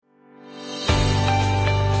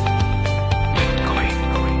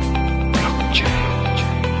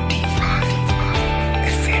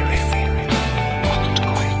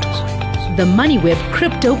the MoneyWeb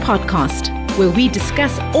Crypto Podcast, where we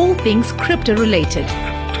discuss all things crypto related.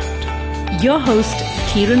 Your host,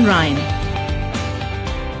 Kieran Ryan.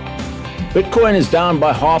 Bitcoin is down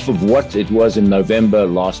by half of what it was in November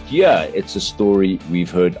last year. It's a story we've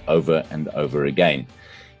heard over and over again.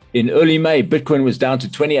 In early May, Bitcoin was down to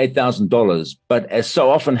 $28,000, but as so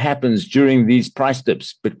often happens during these price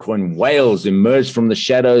dips, Bitcoin whales emerged from the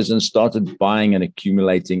shadows and started buying and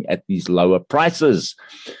accumulating at these lower prices.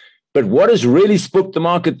 But what has really spooked the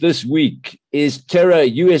market this week is Terra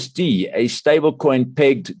USD, a stablecoin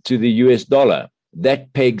pegged to the US dollar.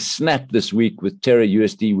 That peg snapped this week with Terra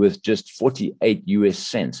USD with just 48 US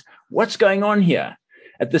cents. What's going on here?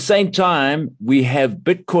 At the same time, we have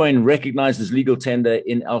Bitcoin recognized as legal tender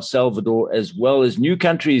in El Salvador, as well as new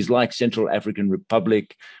countries like Central African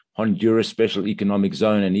Republic, Honduras Special Economic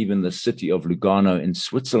Zone, and even the city of Lugano in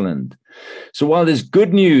Switzerland. So while there's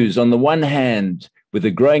good news on the one hand, with the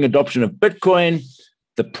growing adoption of Bitcoin,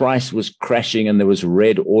 the price was crashing and there was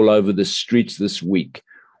red all over the streets this week.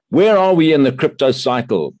 Where are we in the crypto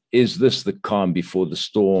cycle? Is this the calm before the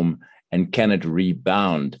storm? And can it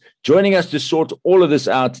rebound? Joining us to sort all of this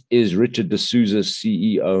out is Richard D'Souza,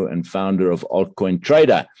 CEO and founder of Altcoin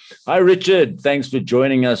Trader. Hi, Richard. Thanks for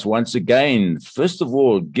joining us once again. First of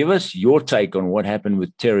all, give us your take on what happened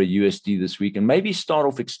with Terra USD this week, and maybe start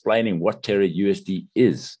off explaining what Terra USD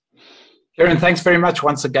is. Kieran, thanks very much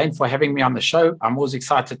once again for having me on the show. I'm always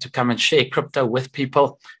excited to come and share crypto with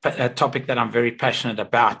people, a topic that I'm very passionate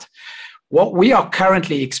about. What we are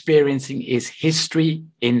currently experiencing is history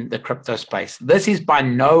in the crypto space. This is by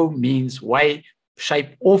no means, way,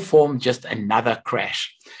 shape, or form just another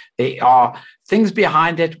crash. There are things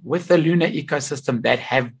behind it with the Luna ecosystem that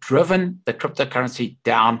have driven the cryptocurrency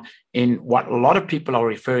down in what a lot of people are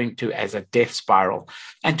referring to as a death spiral.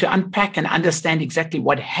 And to unpack and understand exactly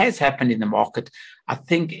what has happened in the market, I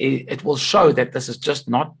think it will show that this is just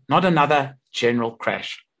not another general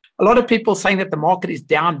crash. A lot of people saying that the market is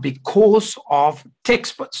down because of tech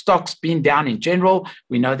stocks being down in general.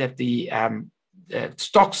 We know that the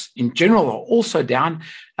stocks in general are also down.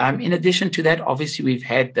 In addition to that, obviously, we've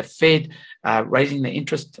had the Fed raising the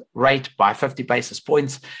interest rate by 50 basis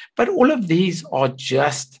points. But all of these are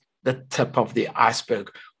just the tip of the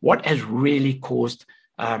iceberg. What has really caused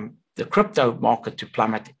the crypto market to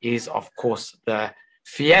plummet is, of course, the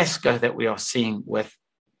fiasco that we are seeing with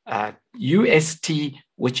UST,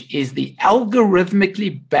 which is the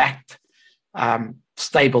algorithmically backed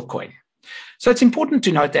stablecoin. So it's important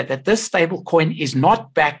to note that this stablecoin is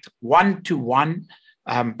not backed one-to-one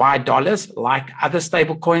by dollars like other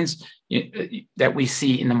stablecoins that we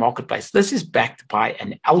see in the marketplace. This is backed by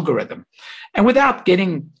an algorithm. And without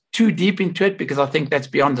getting too deep into it, because I think that's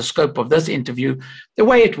beyond the scope of this interview, the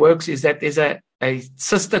way it works is that there's a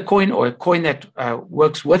sister coin or a coin that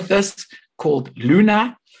works with this called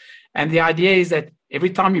Luna. And the idea is that every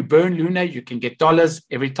time you burn Luna, you can get dollars.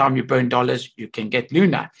 Every time you burn dollars, you can get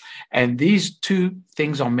Luna. And these two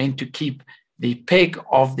things are meant to keep the peg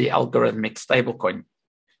of the algorithmic stablecoin.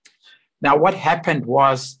 Now, what happened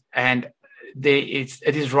was, and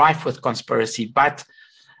it is rife with conspiracy, but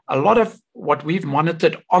a lot of what we've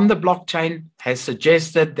monitored on the blockchain has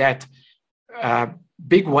suggested that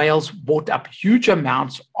big whales bought up huge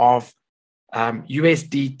amounts of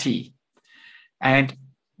USDT. And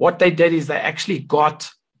what they did is they actually got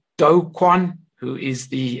Do Kwon, who is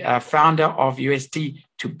the founder of UST,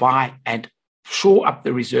 to buy and shore up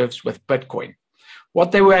the reserves with Bitcoin.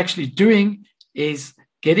 What they were actually doing is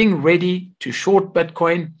getting ready to short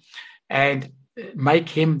Bitcoin and make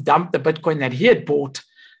him dump the Bitcoin that he had bought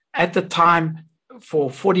at the time for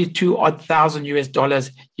 42,000 US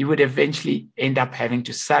dollars. He would eventually end up having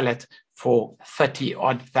to sell it for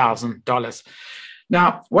 30,000 dollars.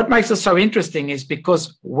 Now, what makes this so interesting is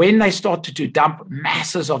because when they started to dump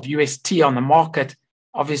masses of UST on the market,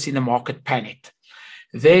 obviously the market panicked.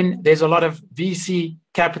 Then there's a lot of VC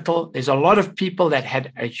capital. There's a lot of people that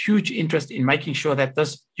had a huge interest in making sure that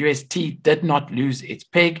this UST did not lose its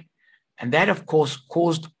peg. And that, of course,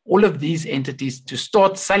 caused all of these entities to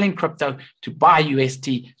start selling crypto to buy UST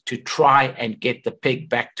to try and get the peg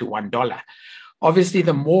back to $1. Obviously,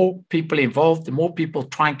 the more people involved, the more people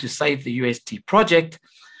trying to save the UST project,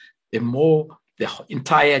 the more the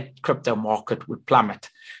entire crypto market would plummet.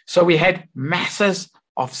 So we had masses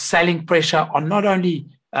of selling pressure on not only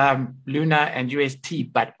Luna and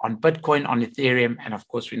UST, but on Bitcoin, on Ethereum. And of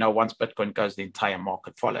course, we know once Bitcoin goes, the entire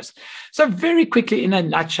market follows. So very quickly, in a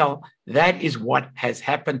nutshell, that is what has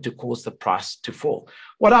happened to cause the price to fall.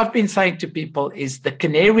 What I've been saying to people is the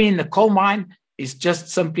canary in the coal mine is just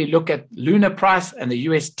simply look at Luna price and the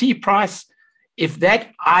UST price. If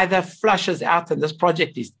that either flushes out and this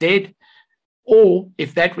project is dead, Or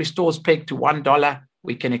if that restores peg to $1,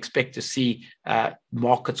 we can expect to see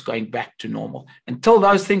markets going back to normal. Until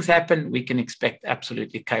those things happen, we can expect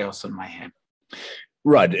absolutely chaos and mayhem.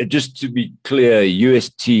 Right. Just to be clear,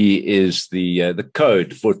 UST is the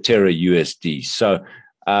code for Terra USD. So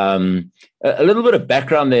a little bit of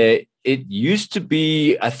background there. It used to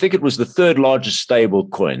be, I think it was the third largest stable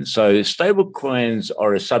coin. So stable coins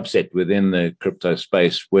are a subset within the crypto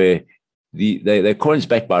space where they're coins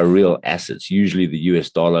backed by real assets, usually the US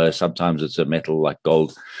dollar. Sometimes it's a metal like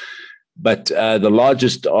gold. But the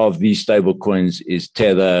largest of these stable coins is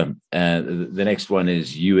Tether. The next one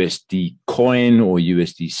is USD Coin or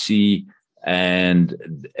USDC.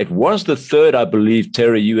 And it was the third, I believe,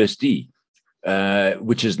 Terra USD,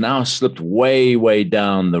 which has now slipped way, way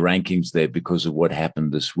down the rankings there because of what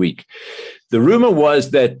happened this week. The rumor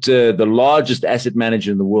was that the largest asset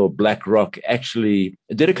manager in the world, BlackRock, actually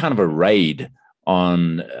did a kind of a raid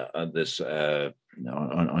on this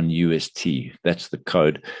on UST. That's the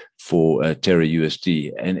code for Terra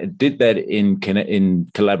USD, and it did that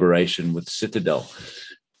in collaboration with Citadel.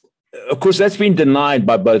 Of course, that's been denied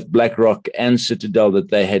by both BlackRock and Citadel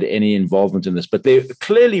that they had any involvement in this, but there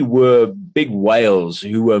clearly were big whales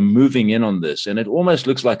who were moving in on this, and it almost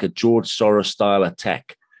looks like a George Soros-style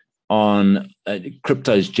attack on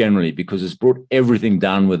cryptos generally, because it's brought everything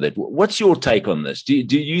down with it. What's your take on this? Do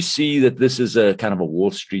you see that this is a kind of a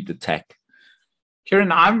Wall Street attack?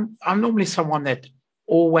 Kieran, I'm normally someone that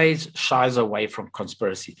always shies away from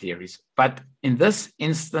conspiracy theories, but in this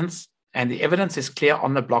instance, and the evidence is clear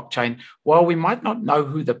on the blockchain, while we might not know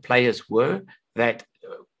who the players were that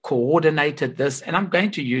coordinated this, and I'm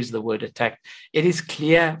going to use the word attack, it is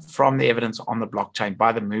clear from the evidence on the blockchain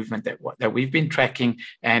by the movement that we've been tracking,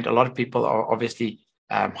 and a lot of people are obviously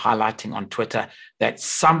highlighting on Twitter that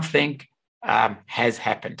something has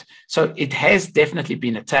happened. So it has definitely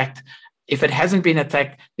been attacked. If it hasn't been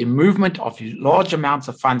attacked, the movement of large amounts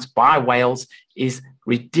of funds by whales is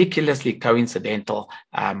ridiculously coincidental,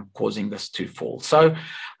 causing this to fall. So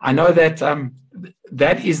I know that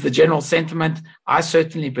that is the general sentiment. I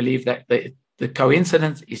certainly believe that the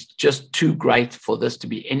coincidence is just too great for this to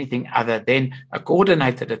be anything other than a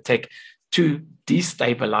coordinated attack to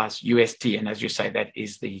destabilize UST. And as you say, that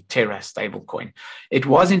is the Terra stablecoin. It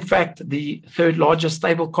was, in fact, the third largest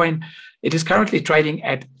stablecoin. It is currently trading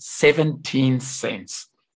at 17 cents.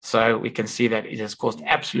 So we can see that it has caused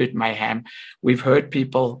absolute mayhem. We've heard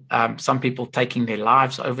people, some people taking their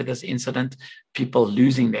lives over this incident, people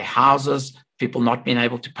losing their houses, people not being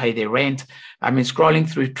able to pay their rent. I mean, scrolling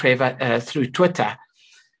through Twitter,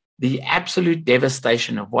 the absolute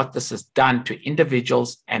devastation of what this has done to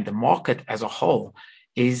individuals and the market as a whole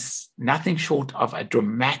is nothing short of a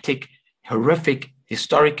dramatic, horrific,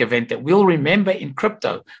 historic event that we'll remember in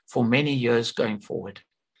crypto for many years going forward.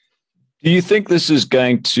 Do you think this is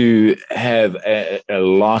going to have a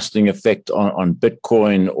lasting effect on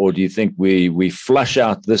Bitcoin, or do you think we flush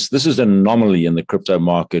out this? This is an anomaly in the crypto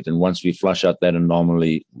market, and once we flush out that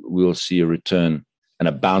anomaly, we'll see a return and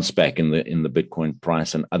a bounce back in the Bitcoin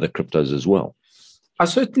price and other cryptos as well? I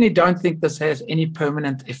certainly don't think this has any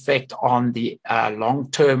permanent effect on the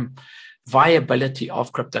long-term viability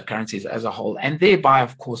of cryptocurrencies as a whole, and thereby,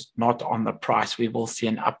 of course, not on the price. We will see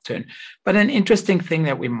an upturn. But an interesting thing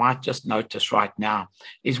that we might just notice right now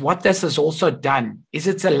is what this has also done is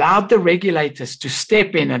it's allowed the regulators to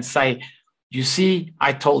step in and say, you see,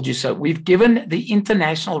 I told you so. We've given the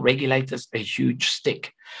international regulators a huge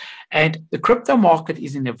stick. And the crypto market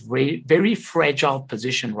is in a very, very fragile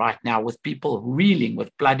position right now, with people reeling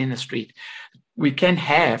with blood in the street. We can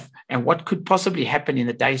have, and what could possibly happen in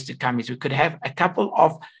the days to come is we could have a couple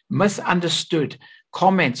of misunderstood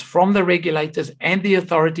comments from the regulators and the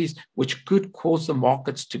authorities, which could cause the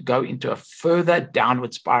markets to go into a further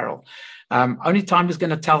downward spiral. Only time is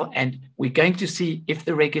going to tell, and we're going to see if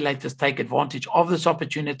the regulators take advantage of this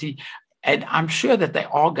opportunity. And I'm sure that they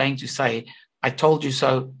are going to say, I told you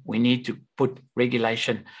so, we need to put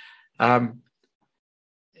regulation.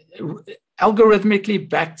 Algorithmically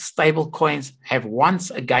backed stable coins have once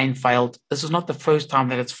again failed. This is not the first time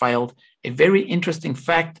that it's failed. A very interesting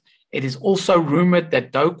fact, it is also rumored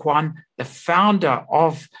that Do Kwon, the founder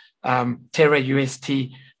of Terra UST,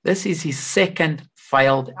 this is his second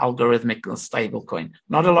failed algorithmic stablecoin.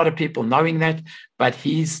 Not a lot of people knowing that, but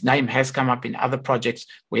his name has come up in other projects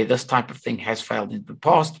where this type of thing has failed in the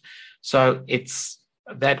past. So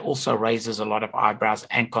that also raises a lot of eyebrows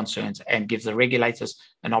and concerns and gives the regulators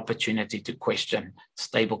an opportunity to question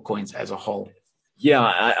stablecoins as a whole. Yeah,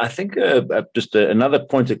 I think just another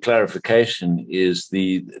point of clarification is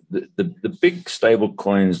the big stable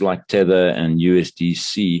coins like Tether and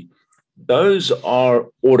USDC, those are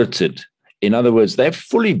audited In other words, they're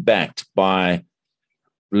fully backed by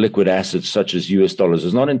liquid assets such as US dollars.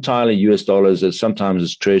 It's not entirely US dollars, it's sometimes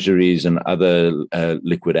it's treasuries and other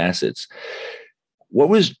liquid assets. What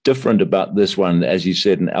was different about this one, as you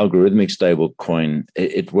said, an algorithmic stable coin,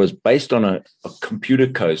 it was based on a computer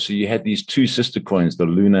code. So you had these two sister coins, the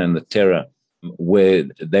Luna and the Terra, where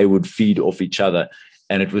they would feed off each other.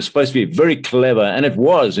 And it was supposed to be very clever, and it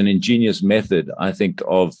was an ingenious method, I think,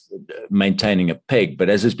 of maintaining a peg. But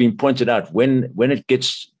as has been pointed out, when it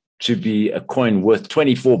gets to be a coin worth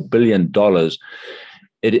 $24 billion,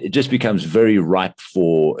 it just becomes very ripe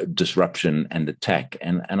for disruption and attack.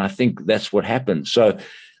 And I think that's what happened. So,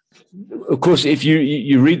 of course, if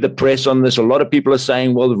you read the press on this, a lot of people are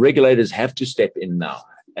saying, well, the regulators have to step in now.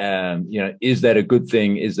 Is that a good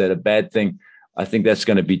thing? Is that a bad thing? I think that's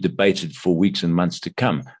going to be debated for weeks and months to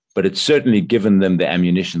come. But it's certainly given them the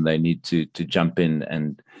ammunition they need to jump in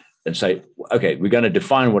and say, okay, we're going to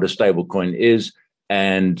define what a stable coin is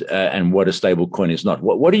and what a stable coin is not.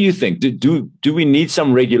 What do you think? Do we need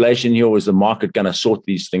some regulation here, or is the market going to sort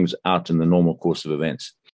these things out in the normal course of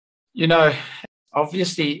events?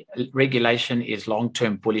 Obviously, regulation is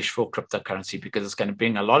long-term bullish for cryptocurrency because it's going to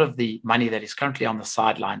bring a lot of the money that is currently on the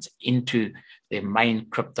sidelines into the main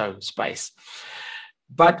crypto space.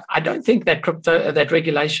 But I don't think that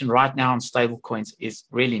regulation right now on stablecoins is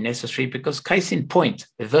really necessary because, case in point,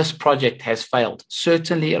 this project has failed.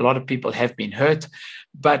 Certainly, a lot of people have been hurt,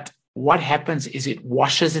 but what happens is it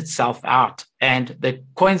washes itself out, and the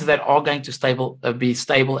coins that are going to be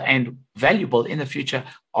stable and valuable in the future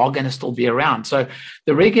are going to still be around. So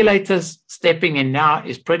the regulators stepping in now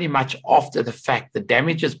is pretty much after the fact. The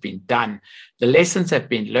damage has been done. The lessons have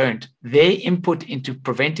been learned. Their input into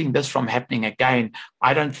preventing this from happening again,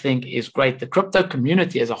 I don't think is great. The crypto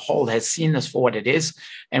community as a whole has seen this for what it is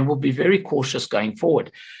and will be very cautious going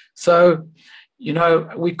forward. So,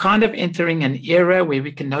 we're kind of entering an era where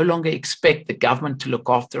we can no longer expect the government to look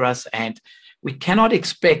after us, and we cannot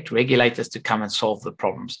expect regulators to come and solve the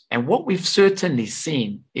problems. And what we've certainly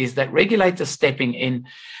seen is that regulators stepping in,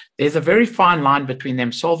 there's a very fine line between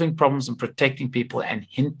them solving problems and protecting people and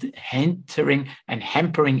hindering and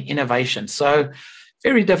hampering innovation. So,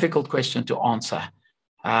 very difficult question to answer.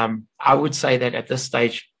 I would say that at this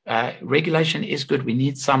stage, regulation is good. We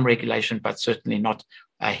need some regulation, but certainly not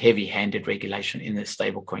a heavy-handed regulation in the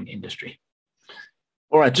stablecoin industry.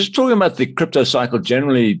 All right, just talking about the crypto cycle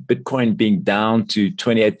generally, Bitcoin being down to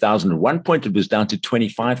 28,000. At one point, it was down to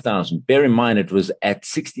 25,000. Bear in mind, it was at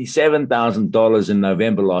 $67,000 in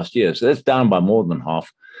November last year. So that's down by more than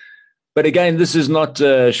half. But again, this is not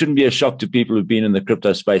shouldn't be a shock to people who've been in the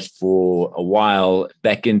crypto space for a while.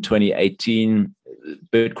 Back in 2018,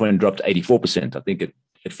 Bitcoin dropped 84%. I think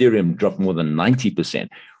Ethereum dropped more than 90%.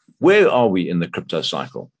 Where are we in the crypto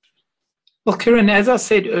cycle? Well, Kieran, as I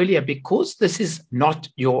said earlier, because this is not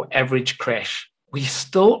your average crash, we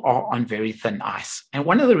still are on very thin ice. And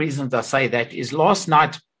one of the reasons I say that is last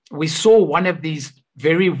night we saw one of these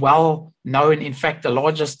very well known, in fact, the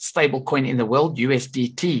largest stable coin in the world,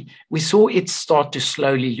 USDT. We saw it start to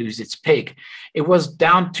slowly lose its peg. It was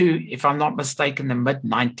down to, if I'm not mistaken, the mid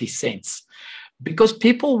 90 cents. Because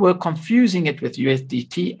people were confusing it with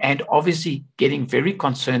USDT and obviously getting very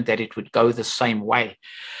concerned that it would go the same way.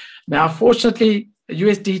 Now, fortunately,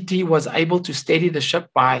 USDT was able to steady the ship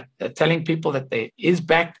by telling people that there is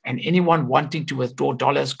backed, and anyone wanting to withdraw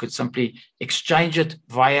dollars could simply exchange it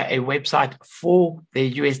via a website for their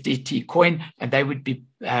USDT coin, and they would be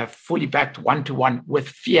fully backed one-to-one with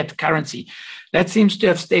fiat currency. That seems to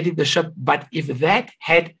have steadied the ship, but if that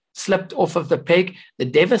had slipped off of the peg, the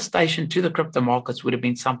devastation to the crypto markets would have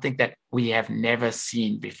been something that we have never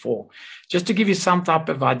seen before. Just to give you some type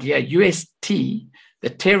of idea, UST, the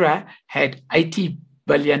Terra, had 80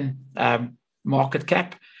 billion market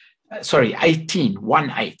cap, 18,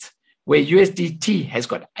 where USDT has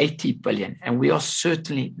got 80 billion. And we are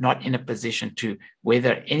certainly not in a position to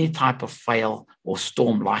weather any type of fail or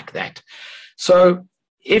storm like that. So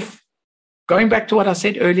if, going back to what I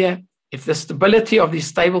said earlier, if the stability of these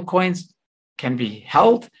stable coins can be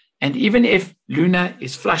held, and even if Luna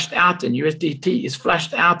is flushed out and USDT is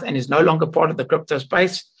flushed out and is no longer part of the crypto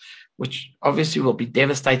space, which obviously will be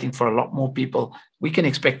devastating for a lot more people, we can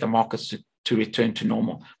expect the markets to return to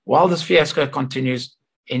normal. While this fiasco continues,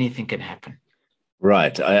 anything can happen.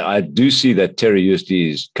 Right. I do see that Terra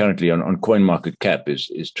USD is currently on CoinMarketCap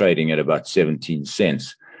is trading at about 17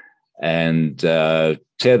 cents. And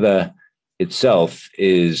Tether itself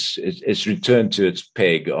it's returned to its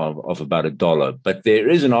peg of about $1. But there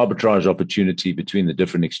is an arbitrage opportunity between the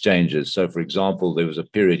different exchanges. So, for example, there was a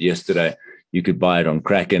period yesterday you could buy it on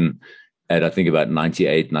Kraken at, I think, about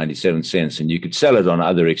 98, 97 cents, and you could sell it on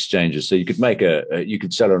other exchanges. So you could you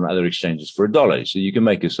could sell it on other exchanges for $1. So you can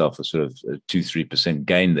make yourself a sort of 2-3%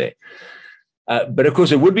 gain there. But of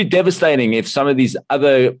course, it would be devastating if some of these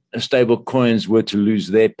other stable coins were to lose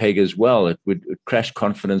their peg as well. It would crash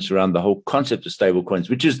confidence around the whole concept of stable coins,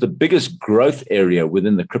 which is the biggest growth area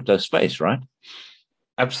within the crypto space, right?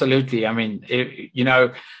 Absolutely. I mean,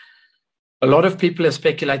 a lot of people have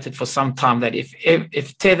speculated for some time that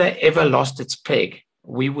if Tether ever lost its peg,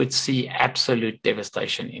 we would see absolute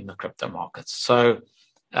devastation in the crypto markets. So,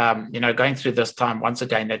 going through this time, once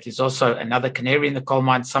again, that is also another canary in the coal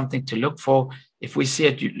mine, something to look for. If we see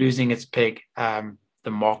it losing its peg,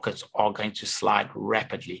 the markets are going to slide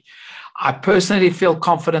rapidly. I personally feel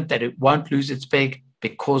confident that it won't lose its peg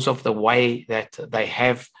because of the way that they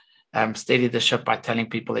have steadied the ship by telling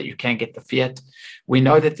people that you can get the fiat. We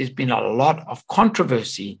know that there's been a lot of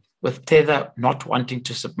controversy with Tether not wanting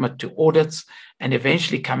to submit to audits and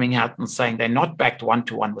eventually coming out and saying they're not backed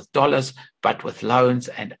one-to-one with dollars, but with loans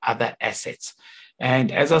and other assets.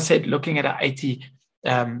 And as I said, looking at an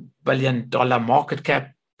 $80 billion market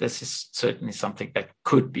cap, this is certainly something that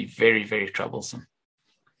could be very, very troublesome.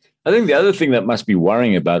 I think the other thing that must be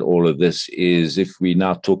worrying about all of this is if we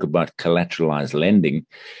now talk about collateralized lending,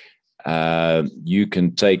 you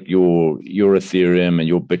can take your Ethereum and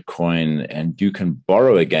your Bitcoin and you can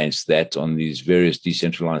borrow against that on these various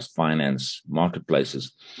decentralized finance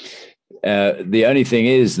marketplaces. The only thing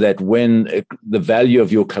is that when the value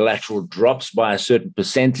of your collateral drops by a certain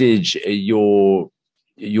percentage, your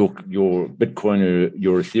Bitcoin or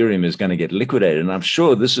your Ethereum is going to get liquidated. And I'm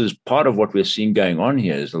sure this is part of what we're seeing going on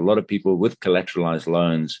here is a lot of people with collateralized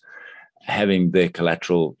loans having their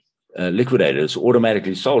collateral liquidated. It's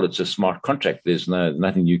automatically sold. It's a smart contract. There's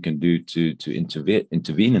nothing you can do to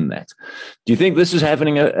intervene in that. Do you think this is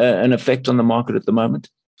having an effect on the market at the moment?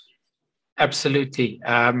 Absolutely.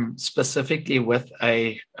 Specifically with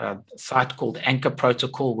a site called Anchor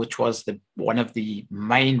Protocol, which was one of the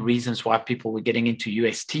main reasons why people were getting into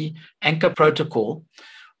UST. Anchor Protocol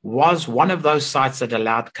was one of those sites that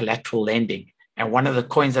allowed collateral lending. And one of the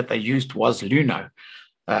coins that they used was Luna.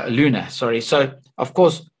 So, of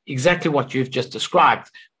course, exactly what you've just described.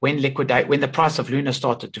 When the price of Luna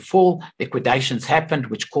started to fall, liquidations happened,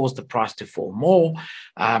 which caused the price to fall more.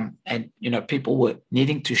 And people were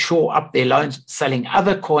needing to shore up their loans, selling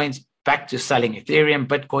other coins, back to selling Ethereum,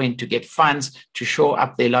 Bitcoin to get funds to shore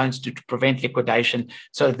up their loans to prevent liquidation.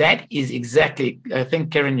 So that is exactly, I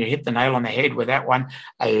think, Kieran, you hit the nail on the head with that one.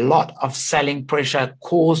 A lot of selling pressure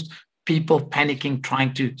caused people panicking,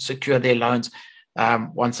 trying to secure their loans.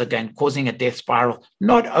 Once again, causing a death spiral,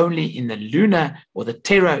 not only in the Luna or the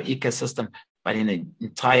Terra ecosystem, but in the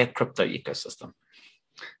entire crypto ecosystem.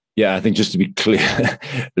 Yeah, I think just to be clear,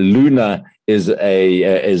 Luna is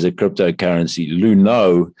a cryptocurrency.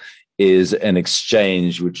 Luno is an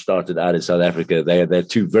exchange which started out in South Africa. They're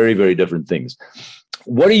two very, very different things.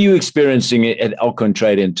 What are you experiencing at Alcon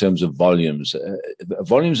Trade in terms of volumes?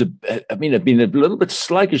 Volumes have been a little bit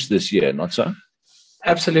sluggish this year, not so?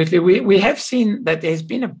 Absolutely. We have seen that there's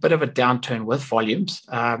been a bit of a downturn with volumes.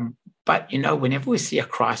 But, whenever we see a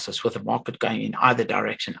crisis with the market going in either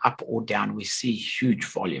direction, up or down, we see huge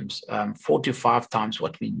volumes, 4 to 5 times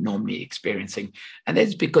what we're normally experiencing. And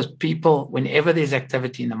that's because people, whenever there's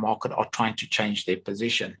activity in the market, are trying to change their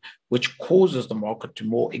position, which causes the market to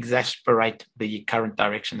more exasperate the current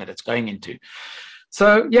direction that it's going into.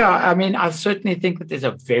 So, I certainly think that there's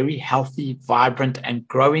a very healthy, vibrant, and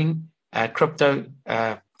growing crypto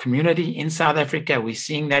community in South Africa. We're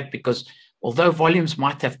seeing that because although volumes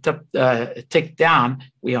might have ticked down,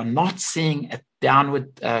 we are not seeing a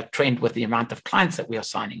downward trend with the amount of clients that we are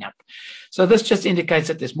signing up. So this just indicates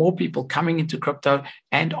that there's more people coming into crypto.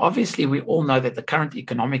 And obviously, we all know that the current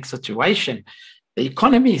economic situation, the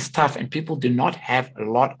economy is tough and people do not have a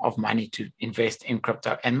lot of money to invest in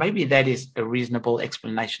crypto. And maybe that is a reasonable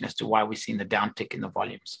explanation as to why we're seeing the downtick in the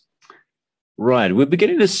volumes. Right. We're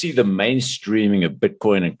beginning to see the mainstreaming of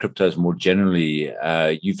Bitcoin and cryptos more generally.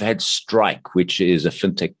 You've had Strike, which is a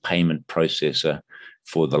fintech payment processor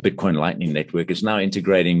for the Bitcoin Lightning Network. It's now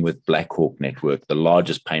integrating with Blackhawk Network, the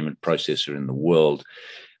largest payment processor in the world.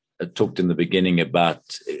 I talked in the beginning about,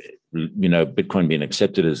 Bitcoin being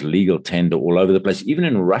accepted as legal tender all over the place, even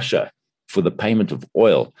in Russia for the payment of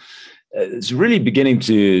oil. It's really beginning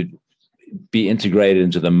to be integrated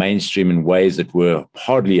into the mainstream in ways that were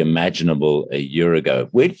hardly imaginable a year ago.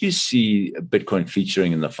 Where do you see Bitcoin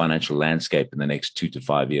featuring in the financial landscape in the next 2 to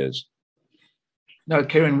 5 years? No,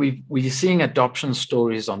 Kieran, we're seeing adoption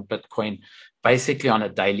stories on Bitcoin basically on a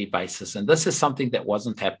daily basis. And this is something that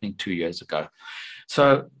wasn't happening 2 years ago.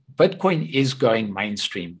 So Bitcoin is going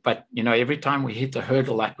mainstream, but every time we hit a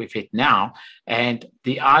hurdle like we've hit now, and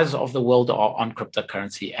the eyes of the world are on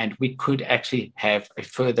cryptocurrency, and we could actually have a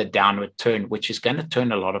further downward turn, which is going to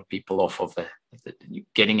turn a lot of people off of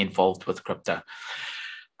getting involved with crypto.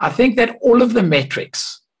 I think that all of the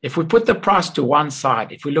metrics, if we put the price to one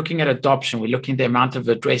side, if we're looking at adoption, we're looking at the amount of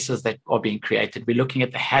addresses that are being created, we're looking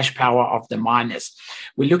at the hash power of the miners,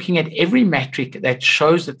 we're looking at every metric that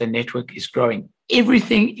shows that the network is growing.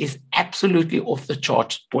 Everything is absolutely off the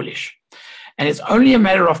charts bullish. And it's only a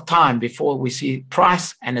matter of time before we see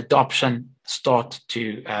price and adoption start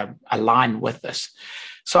to align with this.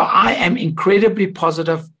 So I am incredibly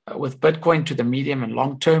positive with Bitcoin to the medium and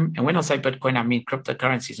long term. And when I say Bitcoin, I mean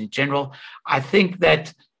cryptocurrencies in general. I think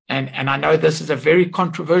that, and I know this is a very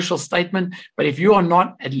controversial statement, but if you are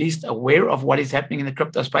not at least aware of what is happening in the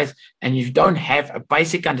crypto space and you don't have a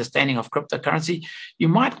basic understanding of cryptocurrency, you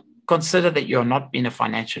might consider that you're not being a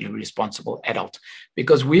financially responsible adult,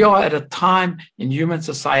 because we are at a time in human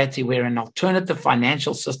society where an alternative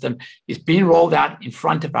financial system is being rolled out in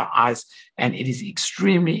front of our eyes. And it is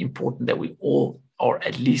extremely important that we all are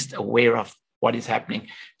at least aware of what is happening.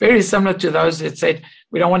 Very similar to those that said,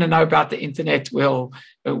 we don't want to know about the internet, we'll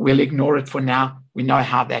ignore it for now. We know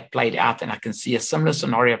how that played out. And I can see a similar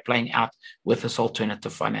scenario playing out with this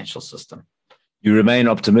alternative financial system. You remain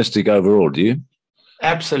optimistic overall, do you?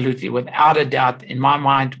 Absolutely, without a doubt. In my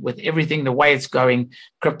mind, with everything, the way it's going,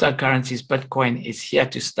 cryptocurrencies, Bitcoin is here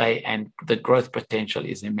to stay, and the growth potential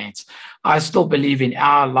is immense. I still believe in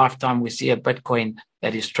our lifetime, we see a Bitcoin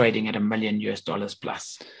that is trading at $1 million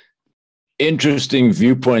plus. Interesting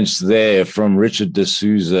viewpoints there from Richard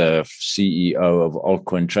D'Souza, CEO of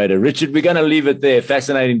Altcoin Trader. Richard, we're going to leave it there.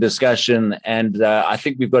 Fascinating discussion. And I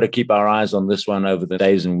think we've got to keep our eyes on this one over the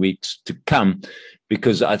days and weeks to come,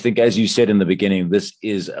 because I think, as you said in the beginning, this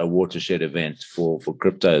is a watershed event for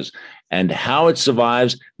cryptos. And how it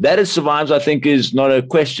survives, that it survives, I think, is not a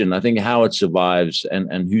question. I think how it survives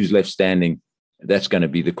and who's left standing, that's going to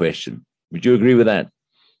be the question. Would you agree with that?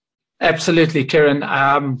 Absolutely, Kieran.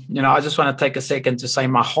 I just want to take a second to say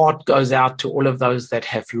my heart goes out to all of those that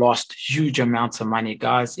have lost huge amounts of money,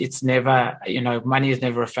 guys. It's never, money is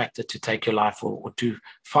never a factor to take your life or to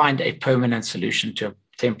find a permanent solution to a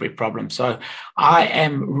temporary problem. So I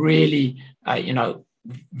am really,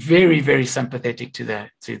 very, very sympathetic to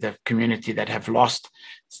the community that have lost,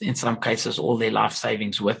 in some cases, all their life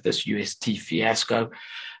savings with this UST fiasco.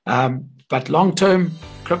 But long-term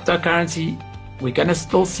cryptocurrency, we're going to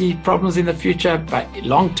still see problems in the future, but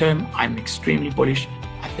long-term, I'm extremely bullish.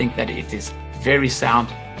 I think that it is very sound,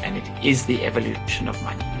 and it is the evolution of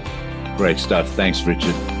money. Great stuff. Thanks,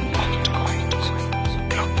 Richard.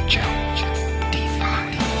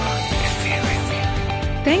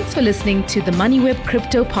 Thanks for listening to the MoneyWeb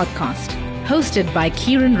Crypto Podcast, hosted by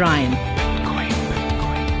Kieran Ryan.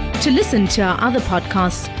 To listen to our other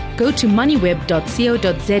podcasts, go to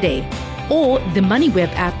moneyweb.co.za or the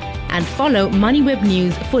MoneyWeb app and follow MoneyWeb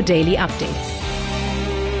News for daily updates.